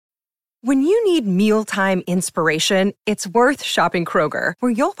When you need mealtime inspiration, it's worth shopping Kroger,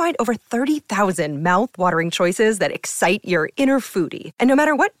 where you'll find over 30,000 mouth-watering choices that excite your inner foodie. And no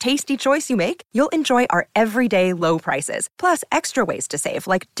matter what tasty choice you make, you'll enjoy our everyday low prices, plus extra ways to save,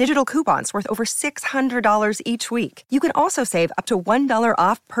 like digital coupons worth over $600 each week. You can also save up to $1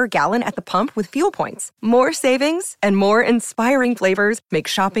 off per gallon at the pump with fuel points. More savings and more inspiring flavors make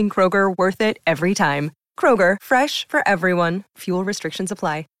shopping Kroger worth it every time. Kroger, fresh for everyone. Fuel restrictions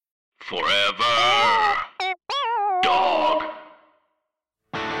apply. Forever Dog.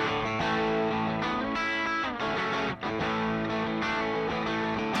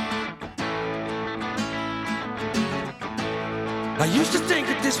 I used to think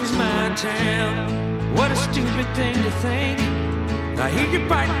that this was my town. What a stupid thing to think. I hear you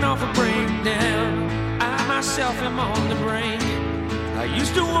biting off a breakdown. I myself am on the brink. I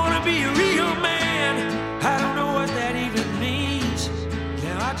used to want to be a real man. I don't know what that even means.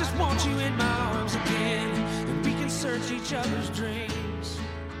 Now I just want you in my arms again, and we can search each other's dreams.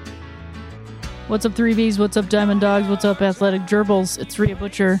 What's up, 3Bs? What's up, Diamond Dogs? What's up, Athletic Gerbils? It's Rhea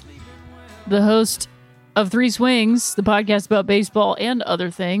Butcher, the host of Three Swings, the podcast about baseball and other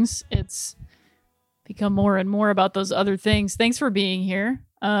things. It's become more and more about those other things. Thanks for being here.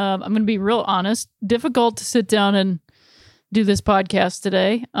 I'm going to be real honest. Difficult to sit down and do this podcast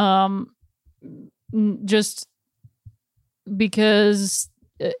today. Just because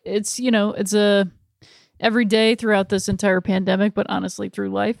it's, it's a every day throughout this entire pandemic, but honestly through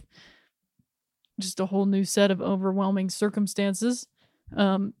life, just a whole new set of overwhelming circumstances.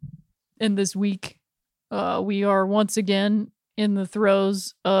 And this week, we are once again in the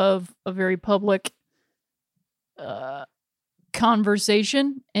throes of a very public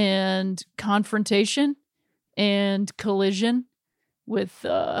conversation and confrontation and collision with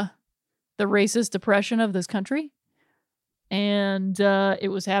the racist oppression of this country. And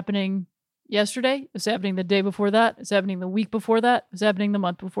it was happening yesterday. It was happening the day before that. It was happening the week before that. It was happening the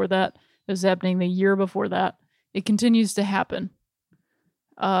month before that. It was happening the year before that. It continues to happen.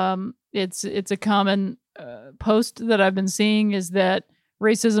 It's a common post that I've been seeing is that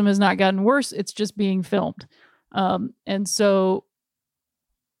racism has not gotten worse. It's just being filmed. And so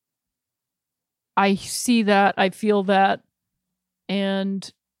I see that, I feel that, and,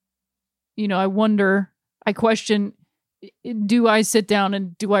 I question, do I sit down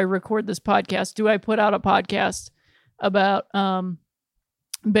and do I record this podcast? Do I put out a podcast about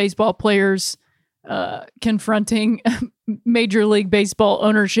baseball players confronting Major League Baseball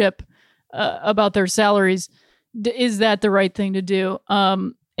ownership about their salaries? Is that the right thing to do?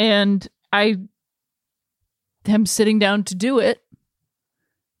 And I am sitting down to do it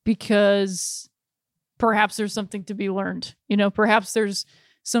because perhaps there's something to be learned. Perhaps there's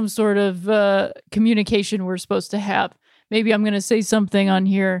some sort of communication we're supposed to have. Maybe I'm going to say something on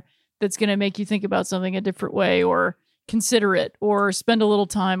here that's going to make you think about something a different way, or consider it, or spend a little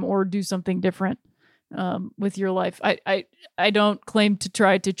time, or do something different with your life. I don't claim to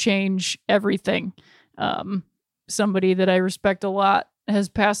try to change everything. Somebody that I respect a lot has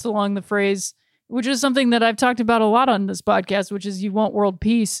passed along the phrase, which is something that I've talked about a lot on this podcast, which is you want world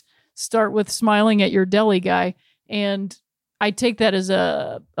peace, start with smiling at your deli guy. And I take that as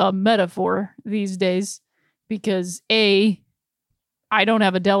a metaphor these days because I don't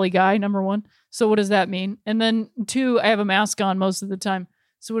have a deli guy, number one. So what does that mean? And then two, I have a mask on most of the time.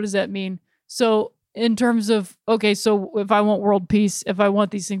 So what does that mean? So in terms of, okay, so if I want world peace, if I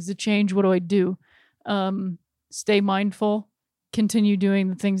want these things to change, what do I do? Stay mindful, continue doing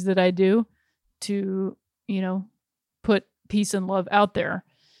the things that I do to, put peace and love out there.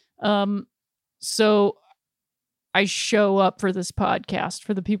 So I show up for this podcast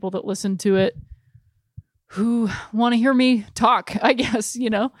for the people that listen to it who want to hear me talk, I guess,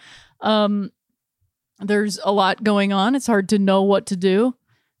 there's a lot going on. It's hard to know what to do.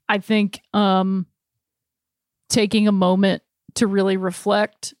 I think taking a moment to really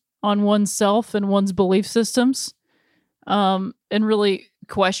reflect on oneself and one's belief systems and really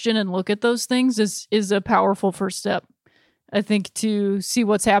question and look at those things is a powerful first step. I think to see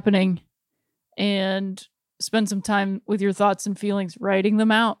what's happening and spend some time with your thoughts and feelings, writing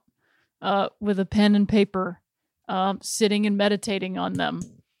them out with a pen and paper, sitting and meditating on them,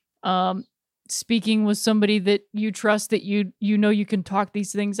 speaking with somebody that you trust, that you can talk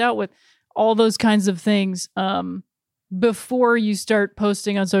these things out with, all those kinds of things before you start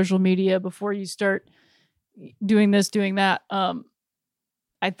posting on social media, before you start doing this, doing that.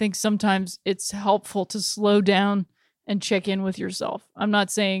 I think sometimes it's helpful to slow down and check in with yourself. I'm not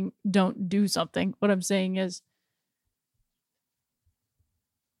saying don't do something. What I'm saying is,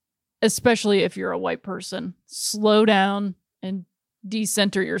 especially if you're a white person, slow down and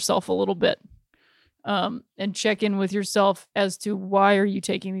decenter yourself a little bit, and check in with yourself as to why are you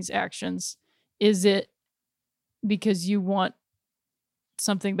taking these actions? Is it because you want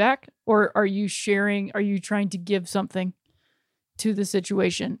something back, or are you trying to give something to the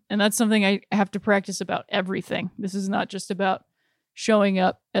situation? And that's something I have to practice about everything. This is not just about showing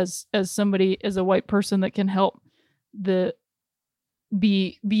up as somebody, as a white person that can help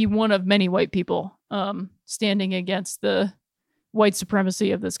be one of many white people standing against the white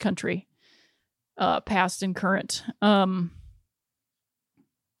supremacy of this country, past and current.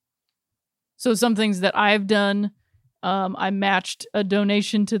 So some things that I've done, I matched a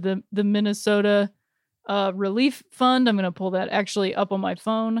donation to the Minnesota Relief Fund. I'm going to pull that actually up on my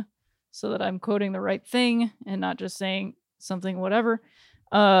phone so that I'm quoting the right thing and not just saying something whatever.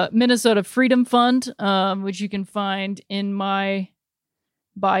 Minnesota Freedom Fund, which you can find in my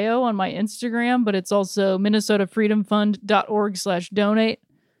bio on my Instagram, but it's also minnesotafreedomfund.org/donate.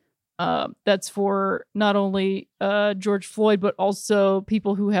 That's for not only George Floyd, but also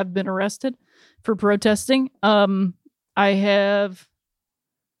people who have been arrested for protesting. I have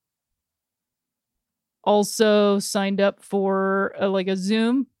also signed up for a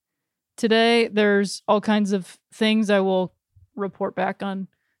Zoom today. There's all kinds of things. I will report back on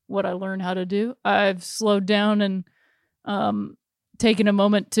what I learned how to do. I've slowed down and taken a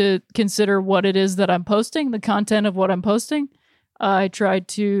moment to consider what it is that I'm posting, the content of what I'm posting. I tried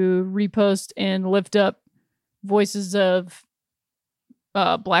to repost and lift up voices of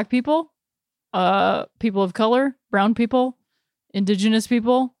Black people, people of color, brown people, indigenous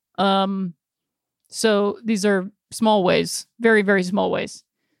people. So these are small ways, very, very small ways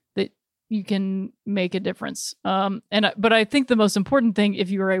that you can make a difference. But I think the most important thing,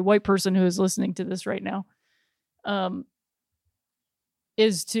 if you are a white person who is listening to this right now,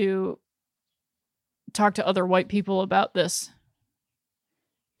 is to talk to other white people about this,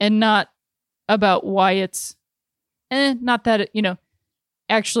 and not about why it's, not that it,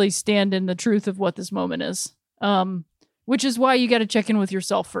 actually stand in the truth of what this moment is. Which is why you got to check in with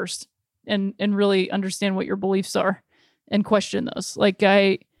yourself first and really understand what your beliefs are and question those. Like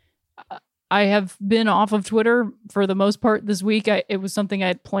I have been off of Twitter for the most part this week. It was something I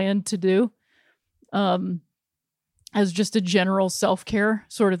had planned to do, as just a general self-care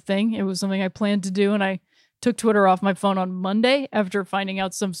sort of thing. It was something I planned to do, and I took Twitter off my phone on Monday after finding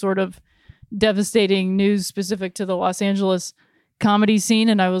out some sort of devastating news specific to the Los Angeles comedy scene.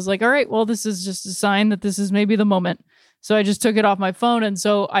 And I was like, all right, well, this is just a sign that this is maybe the moment. So I just took it off my phone. And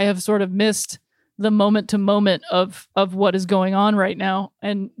so I have sort of missed the moment to moment of what is going on right now,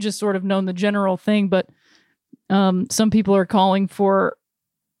 and just sort of known the general thing. But some people are calling for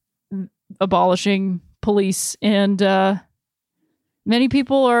abolishing police, and many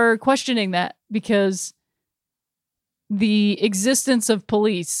people are questioning that because the existence of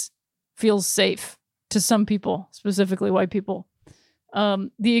police feels safe to some people, specifically white people.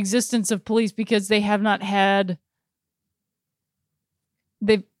 The existence of police, because they have not had,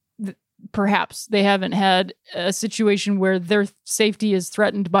 perhaps they haven't had a situation where their safety is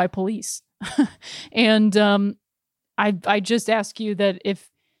threatened by police. And I just ask you that if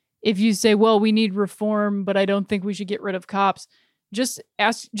you say, well, we need reform, but I don't think we should get rid of cops, just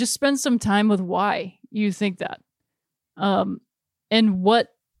spend some time with why you think that. And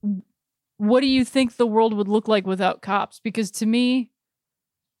what do you think the world would look like without cops? Because to me,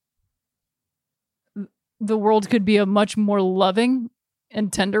 the world could be a much more loving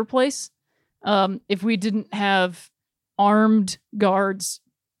and tender place if we didn't have armed guards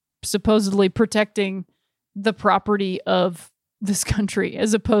supposedly protecting the property of this country,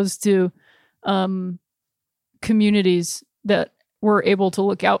 as opposed to communities that were able to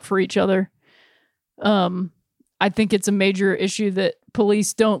look out for each other. I think it's a major issue that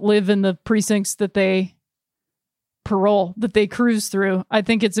police don't live in the precincts that they parole, that they cruise through. I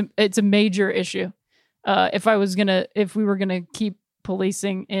think it's a major issue. If we were gonna keep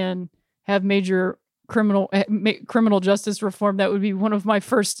policing and have major criminal justice reform, that would be one of my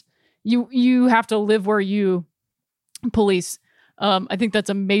first. You have to live where you police. I think that's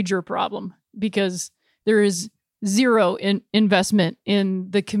a major problem, because there is zero investment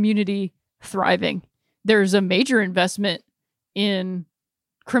in the community thriving. There's a major investment in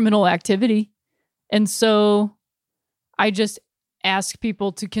criminal activity. And so I just ask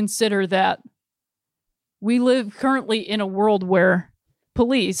people to consider that we live currently in a world where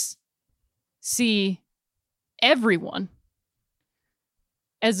police see everyone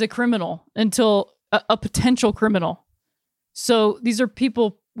as a criminal, until a potential criminal. So these are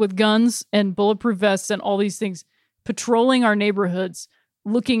people with guns and bulletproof vests and all these things patrolling our neighborhoods,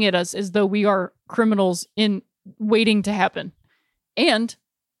 looking at us as though we are criminals in waiting to happen. And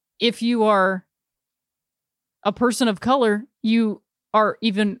if you are a person of color, you are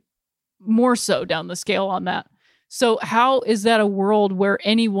even more so down the scale on that. So how is that a world where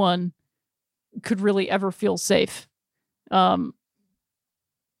anyone could really ever feel safe?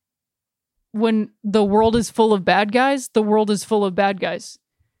 When the world is full of bad guys, the world is full of bad guys.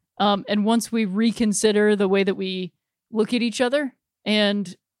 And once we reconsider the way that we look at each other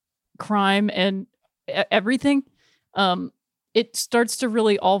and crime and everything, it starts to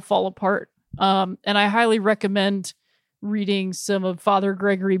really all fall apart. And I highly recommend reading some of Father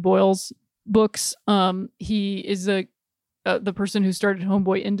Gregory Boyle's books. He is the person who started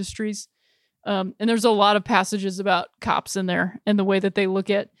Homeboy Industries. And there's a lot of passages about cops in there and the way that they look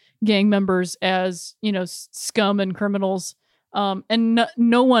at gang members as, scum and criminals, and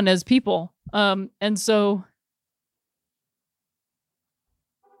no one as people. And so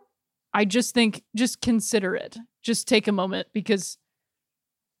I just think, just consider it. Just take a moment, because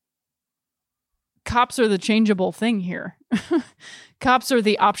cops are the changeable thing here. Cops are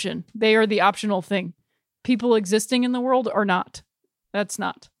the option. They are the optional thing. People existing in the world are not. That's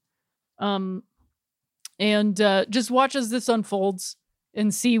not. And just watch as this unfolds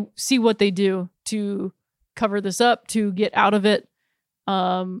and see what they do to cover this up, to get out of it.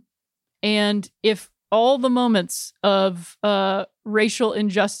 And if all the moments of racial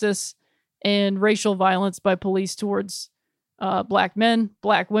injustice and racial violence by police towards Black men,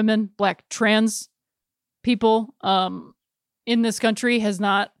 Black women, Black trans people in this country has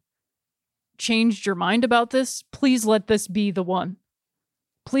not changed your mind about this, please let this be the one.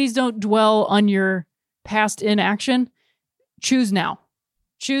 Please don't dwell on your past inaction. Choose now.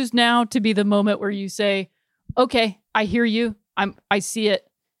 Choose now to be the moment where you say, okay, I hear you. I see it.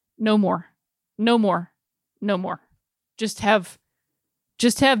 No more. No more. No more. Just have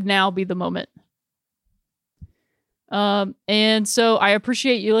now be the moment. And so I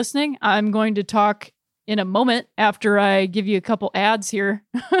appreciate you listening. I'm going to talk in a moment after I give you a couple ads here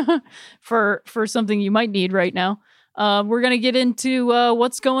for something you might need right now. We're going to get into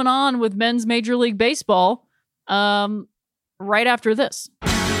what's going on with men's Major League Baseball right after this.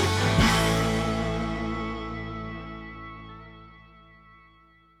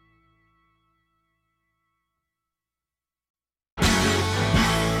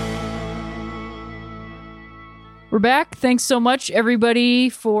 We're back. Thanks so much, everybody,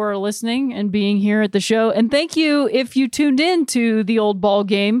 for listening and being here at the show. And thank you if you tuned in to the old ball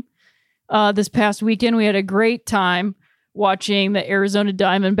game this past weekend. We had a great time watching the Arizona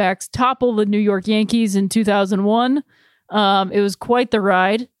Diamondbacks topple the New York Yankees in 2001. It was quite the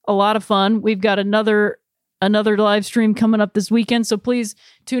ride. A lot of fun. We've got another live stream coming up this weekend, so please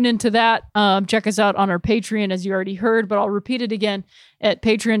tune into that. Check us out on our Patreon, as you already heard, but I'll repeat it again at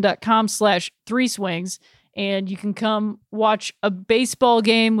patreon.com/3swings. And you can come watch a baseball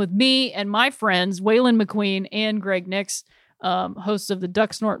game with me and my friends, Waylon McQueen and Greg Nix, hosts of the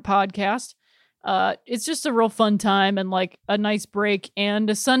Duck Snort podcast. It's just a real fun time and like a nice break and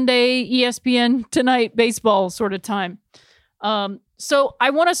a Sunday ESPN Tonight baseball sort of time. So I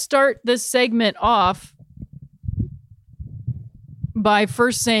want to start this segment off by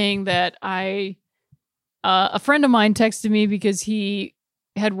first saying that a friend of mine texted me because he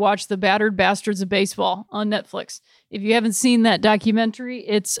had watched The Battered Bastards of Baseball on Netflix. If you haven't seen that documentary,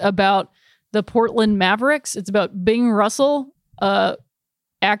 it's about the Portland Mavericks. It's about Bing Russell,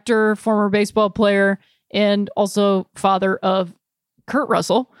 actor, former baseball player, and also father of Kurt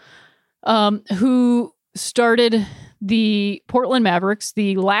Russell, who started the Portland Mavericks,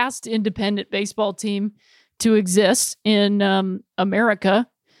 the last independent baseball team to exist in America.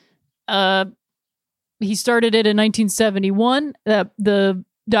 He started it in 1971. The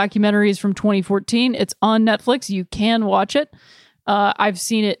documentary is from 2014. It's on Netflix. You can watch it. I've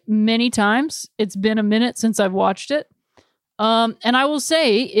seen it many times. It's been a minute since I've watched it. And I will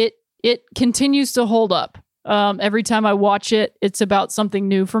say it continues to hold up. Every time I watch it, it's about something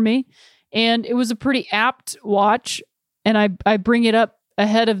new for me. And it was a pretty apt watch. And I bring it up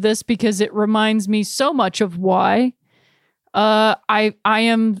ahead of this because it reminds me so much of why I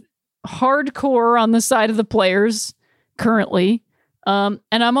am hardcore on the side of the players currently. And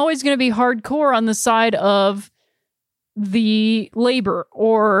I'm always going to be hardcore on the side of the labor,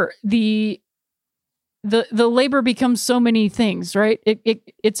 or the labor becomes so many things, right?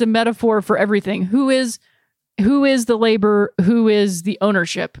 It's a metaphor for everything. Who is the labor? Who is the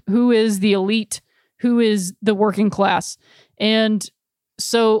ownership? Who is the elite? Who is the working class? And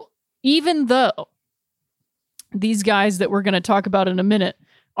so even though these guys that we're going to talk about in a minute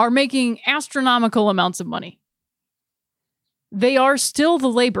are making astronomical amounts of money, they are still the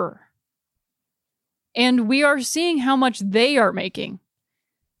laborer. And we are seeing how much they are making.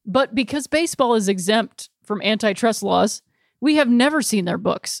 But because baseball is exempt from antitrust laws, we have never seen their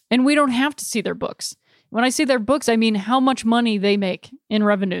books, and we don't have to see their books. When I say their books, I mean how much money they make in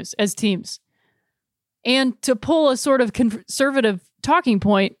revenues as teams. And to pull a sort of conservative talking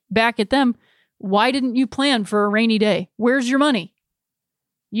point back at them, why didn't you plan for a rainy day? Where's your money?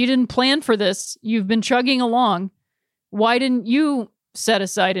 You didn't plan for this. You've been chugging along. Why didn't you set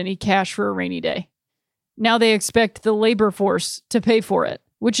aside any cash for a rainy day? Now they expect the labor force to pay for it,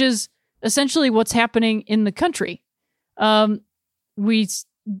 which is essentially what's happening in the country. The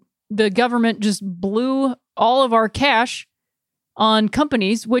government just blew all of our cash on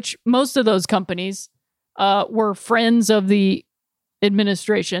companies, which most of those companies were friends of the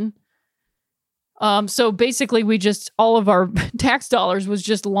administration. So basically, all of our tax dollars was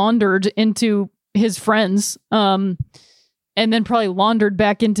just laundered into his friends, and then probably laundered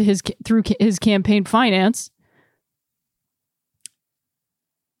back into through his campaign finance.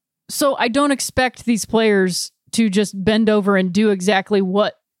 So I don't expect these players to just bend over and do exactly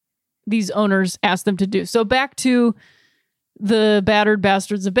what these owners ask them to do. So back to the battered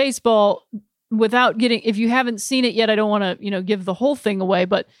bastards of baseball, if you haven't seen it yet, I don't want to, give the whole thing away,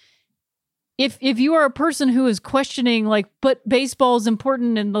 but if you are a person who is questioning, but baseball is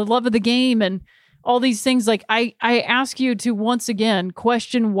important and the love of the game and all these things, I ask you to once again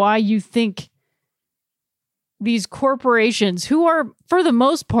question why you think these corporations, who are for the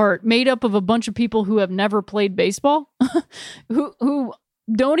most part made up of a bunch of people who have never played baseball, who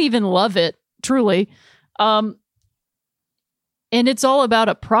don't even love it, truly. And it's all about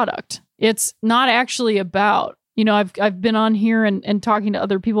a product. It's not actually about, I've been on here and talking to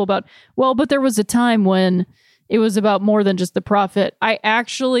other people about, but there was a time when it was about more than just the profit. I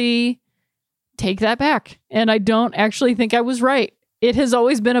actually take that back. And I don't actually think I was right. It has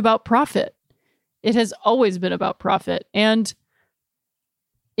always been about profit. It has always been about profit. And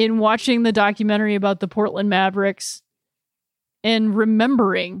in watching the documentary about the Portland Mavericks and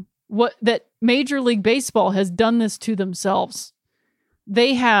remembering that Major League Baseball has done this to themselves,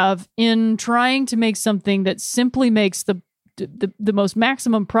 they have, in trying to make something that simply makes the most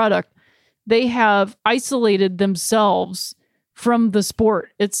maximum product, they have isolated themselves from the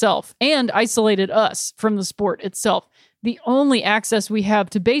sport itself and isolated us from the sport itself. The only access we have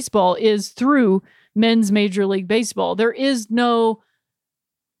to baseball is through men's Major League Baseball. There is no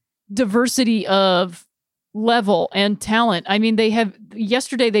diversity of level and talent. I mean,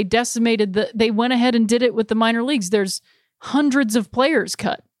 yesterday they decimated they went ahead and did it with the minor leagues. There's hundreds of players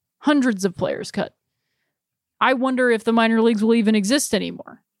cut. I wonder if the minor leagues will even exist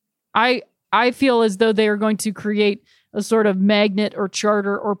anymore. I feel as though they are going to create a sort of magnet or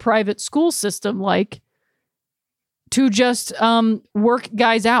charter or private school system to just work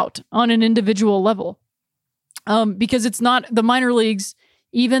guys out on an individual level. Because it's not the minor leagues,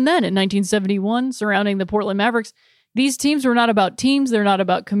 even then in 1971, surrounding the Portland Mavericks, these teams were not about teams. They're not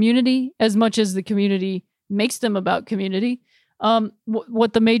about community as much as the community makes them about community.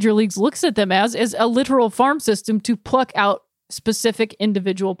 What the major leagues looks at them as is a literal farm system to pluck out specific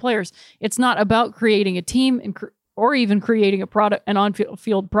individual players. It's not about creating a team or even creating a product, an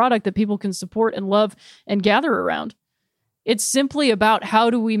on-field product that people can support and love and gather around. It's simply about how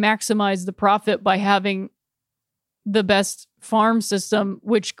do we maximize the profit by having the best farm system,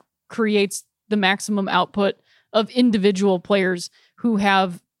 which creates the maximum output of individual players who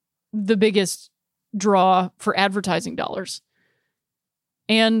have the biggest draw for advertising dollars.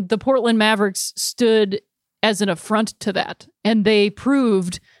 And the Portland Mavericks stood as an affront to that. And they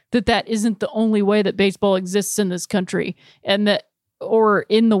proved that isn't the only way that baseball exists in this country or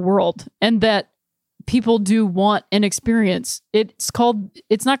in the world, and that people do want an experience.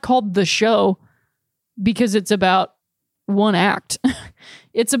 It's not called The Show because it's about one act.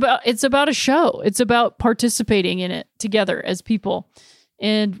 It's about a show. It's about participating in it together as people.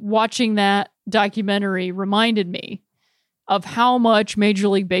 And watching that documentary reminded me of how much Major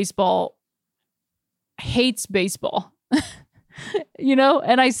League Baseball hates baseball.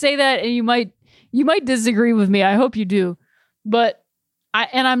 And I say that, and you might disagree with me. I hope you do. But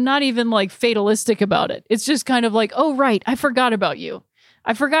I'm not even fatalistic about it. It's just kind of oh, right, I forgot about you.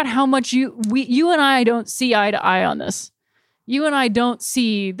 I forgot how much you and I don't see eye to eye on this. You and I don't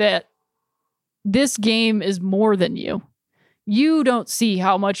see that this game is more than you. You don't see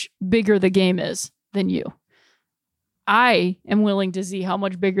how much bigger the game is than you. I am willing to see how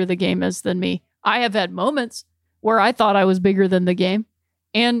much bigger the game is than me. I have had moments where I thought I was bigger than the game,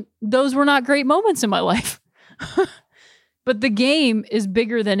 and those were not great moments in my life. But the game is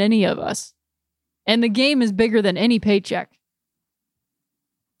bigger than any of us, and the game is bigger than any paycheck.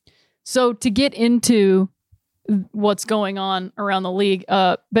 So to get into what's going on around the league,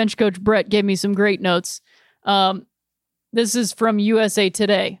 bench coach Brett gave me some great notes. This is from USA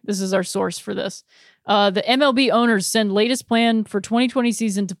Today. This is our source for this. The MLB owners send latest plan for 2020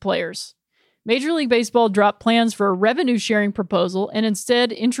 season to players. Major League Baseball dropped plans for a revenue sharing proposal and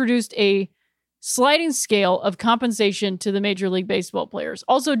instead introduced a sliding scale of compensation to the Major League Baseball players.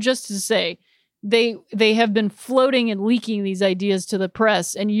 Also, just to say, they have been floating and leaking these ideas to the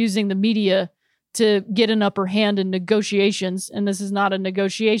press and using the media to get an upper hand in negotiations. And this is not a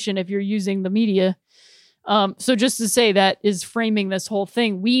negotiation if you're using the media. So just to say, that is framing this whole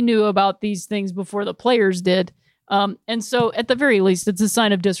thing. We knew about these things before the players did. And so at the very least, it's a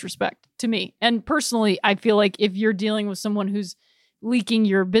sign of disrespect to me. And personally, I feel like if you're dealing with someone who's leaking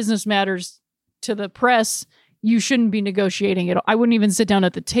your business matters to the press, you shouldn't be negotiating it. I wouldn't even sit down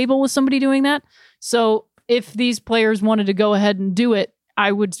at the table with somebody doing that. So if these players wanted to go ahead and do it,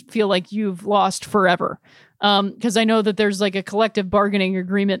 I would feel like you've lost forever. Because I know that there's like a collective bargaining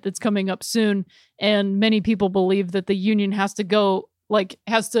agreement that's coming up soon. And many people believe that the union has to go, like,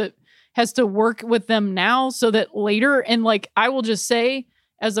 has to work with them now so that later, and like, I will just say,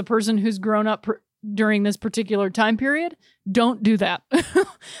 as a person who's grown up during this particular time period, don't do that.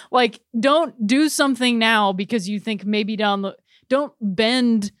 Like, don't do something now because you think maybe don't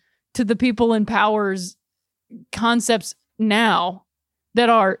bend to the people in power's concepts now that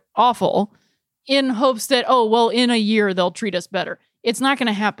are awful in hopes that, oh, well, in a year they'll treat us better. It's not going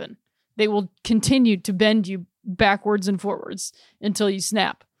to happen. They will continue to bend you backwards and forwards until you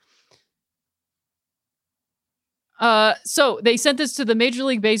snap. So they sent this to the Major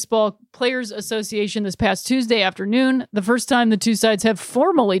League Baseball Players Association this past Tuesday afternoon, the first time the two sides have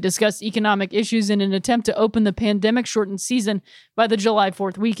formally discussed economic issues in an attempt to open the pandemic-shortened season by the July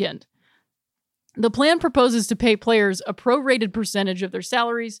 4th weekend. The plan proposes to pay players a prorated percentage of their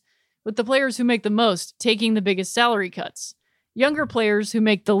salaries, with the players who make the most taking the biggest salary cuts. Younger players who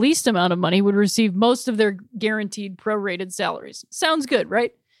make the least amount of money would receive most of their guaranteed prorated salaries. Sounds good,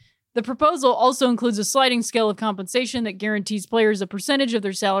 right? The proposal also includes a sliding scale of compensation that guarantees players a percentage of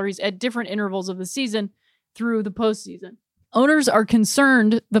their salaries at different intervals of the season through the postseason. Owners are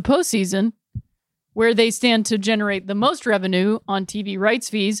concerned the postseason, where they stand to generate the most revenue on TV rights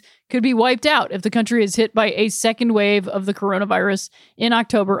fees, could be wiped out if the country is hit by a second wave of the coronavirus in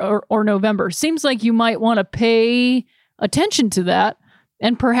October or November. Seems like you might want to pay attention to that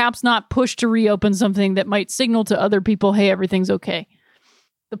and perhaps not push to reopen something that might signal to other people, hey, everything's okay.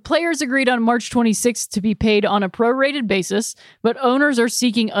 The players agreed on March 26th to be paid on a prorated basis, but owners are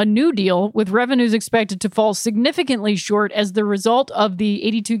seeking a new deal with revenues expected to fall significantly short as the result of the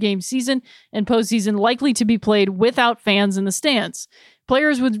 82-game season and postseason likely to be played without fans in the stands.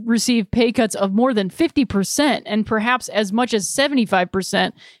 Players would receive pay cuts of more than 50% and perhaps as much as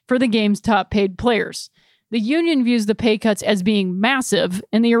 75% for the game's top paid players. The union views the pay cuts as being massive,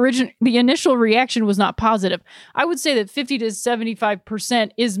 and the initial reaction was not positive. I would say that 50 to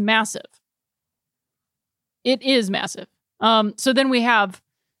 75% is massive. It is massive. So then we have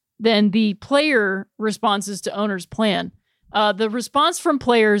the player responses to owners' plan. The response from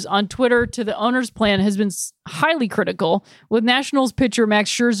players on Twitter to the owners' plan has been highly critical, with Nationals pitcher Max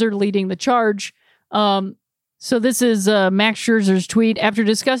Scherzer leading the charge. So this is Max Scherzer's tweet. After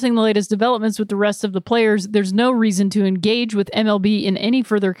discussing the latest developments with the rest of the players, there's no reason to engage with MLB in any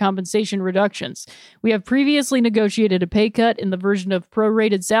further compensation reductions. We have previously negotiated a pay cut in the version of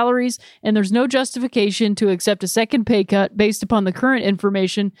prorated salaries, and there's no justification to accept a second pay cut based upon the current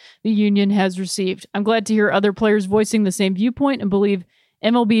information the union has received. I'm glad to hear other players voicing the same viewpoint and believe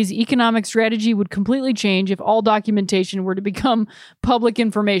MLB's economic strategy would completely change if all documentation were to become public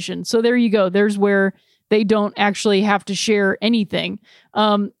information. So there you go. There's where they don't actually have to share anything.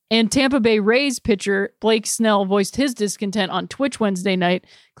 And Tampa Bay Rays pitcher Blake Snell voiced his discontent on Twitch Wednesday night,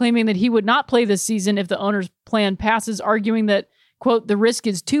 claiming that he would not play this season if the owner's plan passes, arguing that, quote, the risk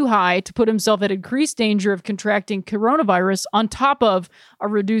is too high to put himself at increased danger of contracting coronavirus on top of a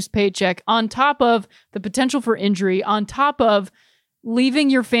reduced paycheck, on top of the potential for injury, on top of leaving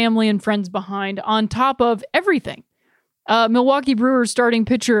your family and friends behind, on top of everything. Milwaukee Brewers starting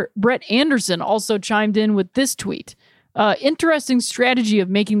pitcher Brett Anderson also chimed in with this tweet. Interesting strategy of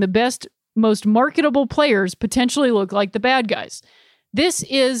making the best, most marketable players potentially look like the bad guys. This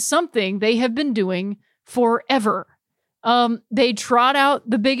is something they have been doing forever. They trot out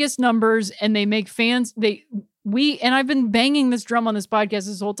the biggest numbers and they make fans, and I've been banging this drum on this podcast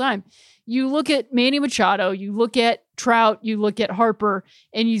this whole time. You look at Manny Machado, you look at Trout, you look at Harper,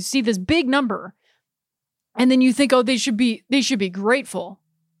 and you see this big number. And then you think, oh, they should be grateful.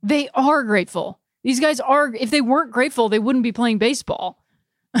 They are grateful. These guys are, if they weren't grateful, they wouldn't be playing baseball.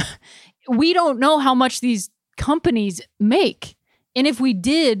 We don't know how much these companies make. And if we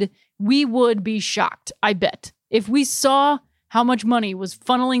did, we would be shocked, I bet. If we saw how much money was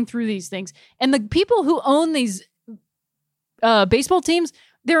funneling through these things. And the people who own these baseball teams,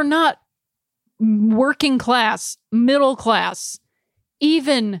 they're not working class, middle class,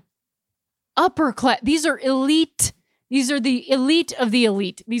 even upper class. These are elite. These are the elite of the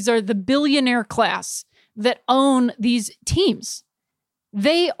elite. These are the billionaire class that own these teams.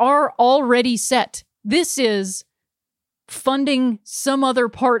 They are already set. This is funding some other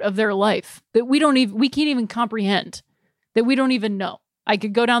part of their life that we can't even comprehend, that we don't even know. I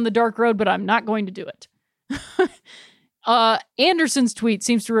could go down the dark road, but I'm not going to do it. Anderson's tweet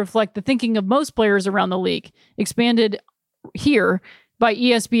seems to reflect the thinking of most players around the league, expanded here by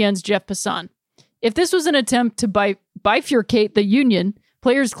ESPN's Jeff Passan. If this was an attempt to bifurcate the union,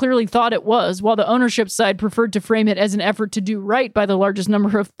 players clearly thought it was, while the ownership side preferred to frame it as an effort to do right by the largest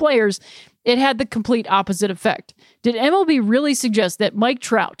number of players, it had the complete opposite effect. Did MLB really suggest that Mike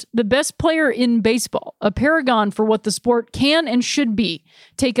Trout, the best player in baseball, a paragon for what the sport can and should be,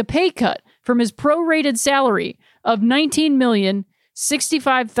 take a pay cut from his prorated salary of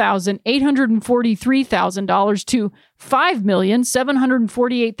 $19,065,843 to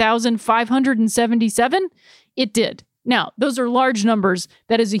 $5,748,577? It did. Now, those are large numbers.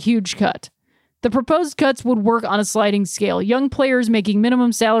 That is a huge cut. The proposed cuts would work on a sliding scale. Young players making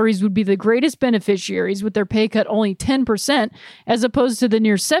minimum salaries would be the greatest beneficiaries, with their pay cut only 10%, as opposed to the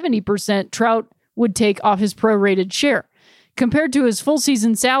near 70% Trout would take off his prorated share. Compared to his full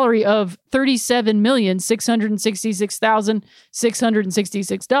season salary of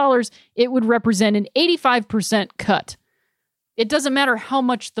 $37,666,666, it would represent an 85% cut. It doesn't matter how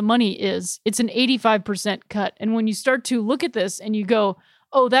much the money is, it's an 85% cut. And when you start to look at this and you go,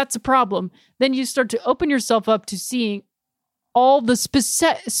 oh, that's a problem, then you start to open yourself up to seeing all the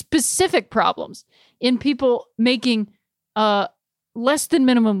specific problems in people making less than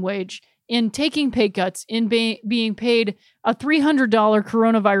minimum wage, in taking pay cuts, in being paid a $300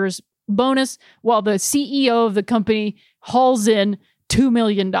 coronavirus bonus, while the CEO of the company hauls in $2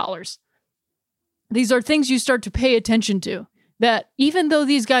 million. These are things you start to pay attention to. That even though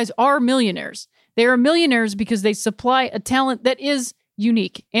these guys are millionaires, they are millionaires because they supply a talent that is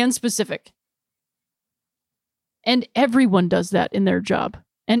unique and specific. And everyone does that in their job.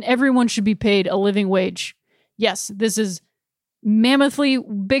 And everyone should be paid a living wage. Yes, this is mammothly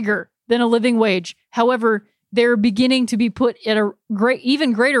bigger than a living wage. However, they're beginning to be put at a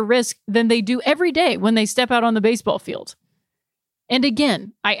even greater risk than they do every day when they step out on the baseball field. And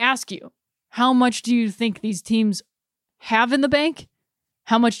again, I ask you, how much do you think these teams have in the bank?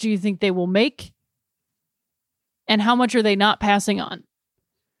 How much do you think they will make? And how much are they not passing on?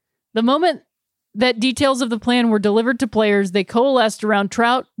 The moment that details of the plan were delivered to players, they coalesced around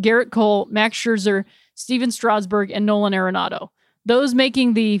Trout, Garrett Cole, Max Scherzer, Steven Strasburg, and Nolan Arenado. Those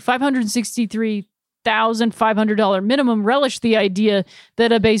making the $563,500 minimum relished the idea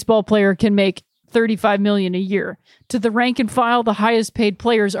that a baseball player can make $35 million a year. To the rank and file, the highest paid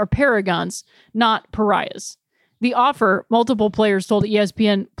players are paragons, not pariahs. The offer, multiple players told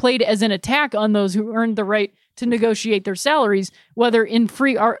ESPN, played as an attack on those who earned the right to negotiate their salaries, whether in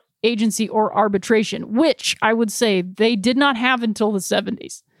free agency or arbitration, which I would say they did not have until the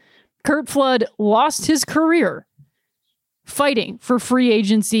 70s. Curt Flood lost his career fighting for free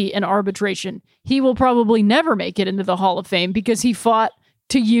agency and arbitration. He will probably never make it into the Hall of Fame because he fought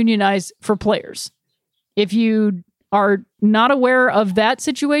to unionize for players. If you are not aware of that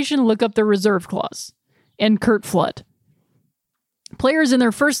situation, look up the reserve clause and Curt Flood. Players in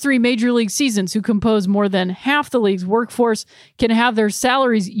their first 3 major league seasons who compose more than half the league's workforce can have their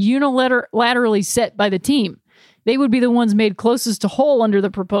salaries unilaterally set by the team. They would be the ones made closest to whole under the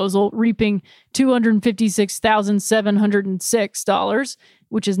proposal, reaping $256,706,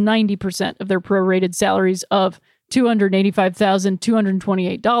 which is 90% of their prorated salaries of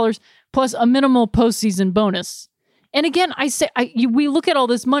 $285,228, plus a minimal postseason bonus. And again, we look at all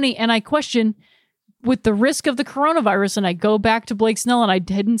this money and I question, with the risk of the coronavirus, and I go back to Blake Snell and I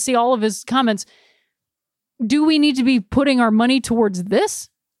didn't see all of his comments, do we need to be putting our money towards this?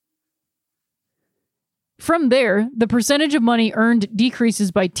 From there, the percentage of money earned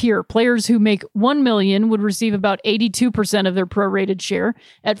decreases by tier. Players who make $1 million would receive about 82% of their prorated share.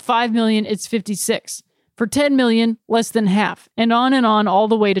 At $5 million, it's 56%. For $10 million, less than half. And on all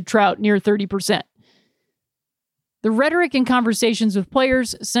the way to Trout, near 30%. The rhetoric and conversations with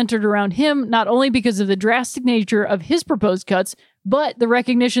players centered around him, not only because of the drastic nature of his proposed cuts, but the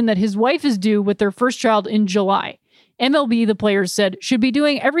recognition that his wife is due with their first child in July. MLB, the players said, should be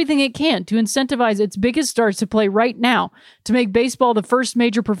doing everything it can to incentivize its biggest stars to play right now to make baseball the first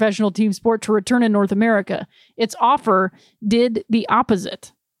major professional team sport to return in North America. Its offer did the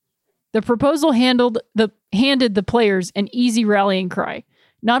opposite. The proposal handed the players an easy rallying cry.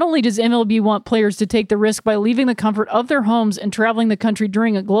 Not only does MLB want players to take the risk by leaving the comfort of their homes and traveling the country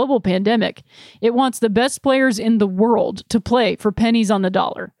during a global pandemic, it wants the best players in the world to play for pennies on the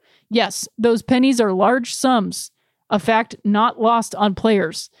dollar. Yes, those pennies are large sums, a fact not lost on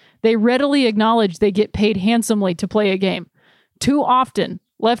players. They readily acknowledge they get paid handsomely to play a game. Too often,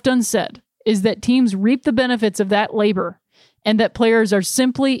 left unsaid, is that teams reap the benefits of that labor and that players are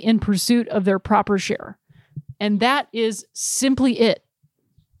simply in pursuit of their proper share. And that is simply it.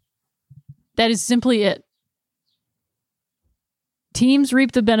 That is simply it. Teams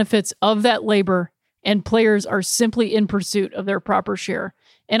reap the benefits of that labor, and players are simply in pursuit of their proper share.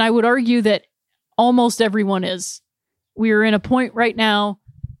 And I would argue that almost everyone is. We are in a point right now,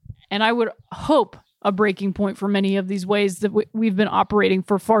 and I would hope a breaking point for many of these ways that we've been operating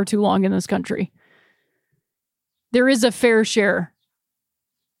for far too long in this country. There is a fair share,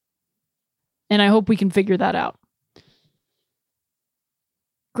 and I hope we can figure that out.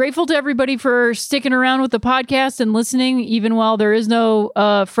 Grateful to everybody for sticking around with the podcast and listening, even while there is no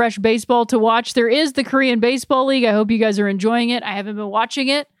fresh baseball to watch. There is the Korean Baseball League. I hope you guys are enjoying it. I haven't been watching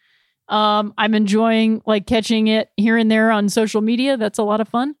it. I'm enjoying catching it here and there on social media. That's a lot of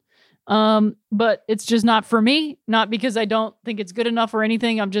fun. But it's just not for me, not because I don't think it's good enough or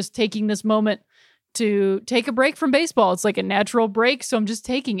anything. I'm just taking this moment to take a break from baseball. It's like a natural break, so I'm just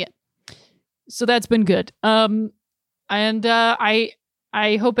taking it. So that's been good.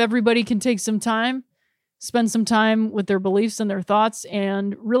 I hope everybody can take some time, spend some time with their beliefs and their thoughts,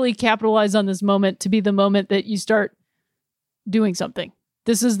 and really capitalize on this moment to be the moment that you start doing something.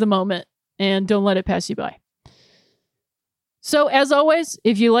 This is the moment, and don't let it pass you by. So, as always,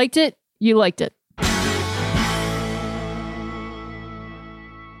 if you liked it, you liked it.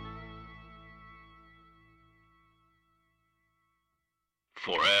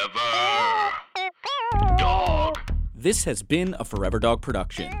 Forever Dog. This has been a Forever Dog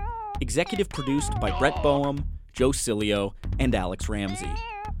production. Executive produced by Brett Boehm, Joe Cilio, and Alex Ramsey.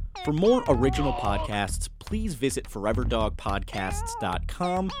 For more original podcasts, please visit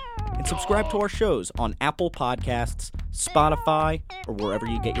foreverdogpodcasts.com and subscribe to our shows on Apple Podcasts, Spotify, or wherever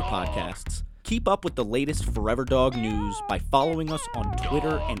you get your podcasts. Keep up with the latest Forever Dog news by following us on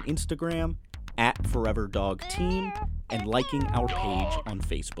Twitter and Instagram @ForeverDogTeam and liking our page on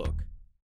Facebook.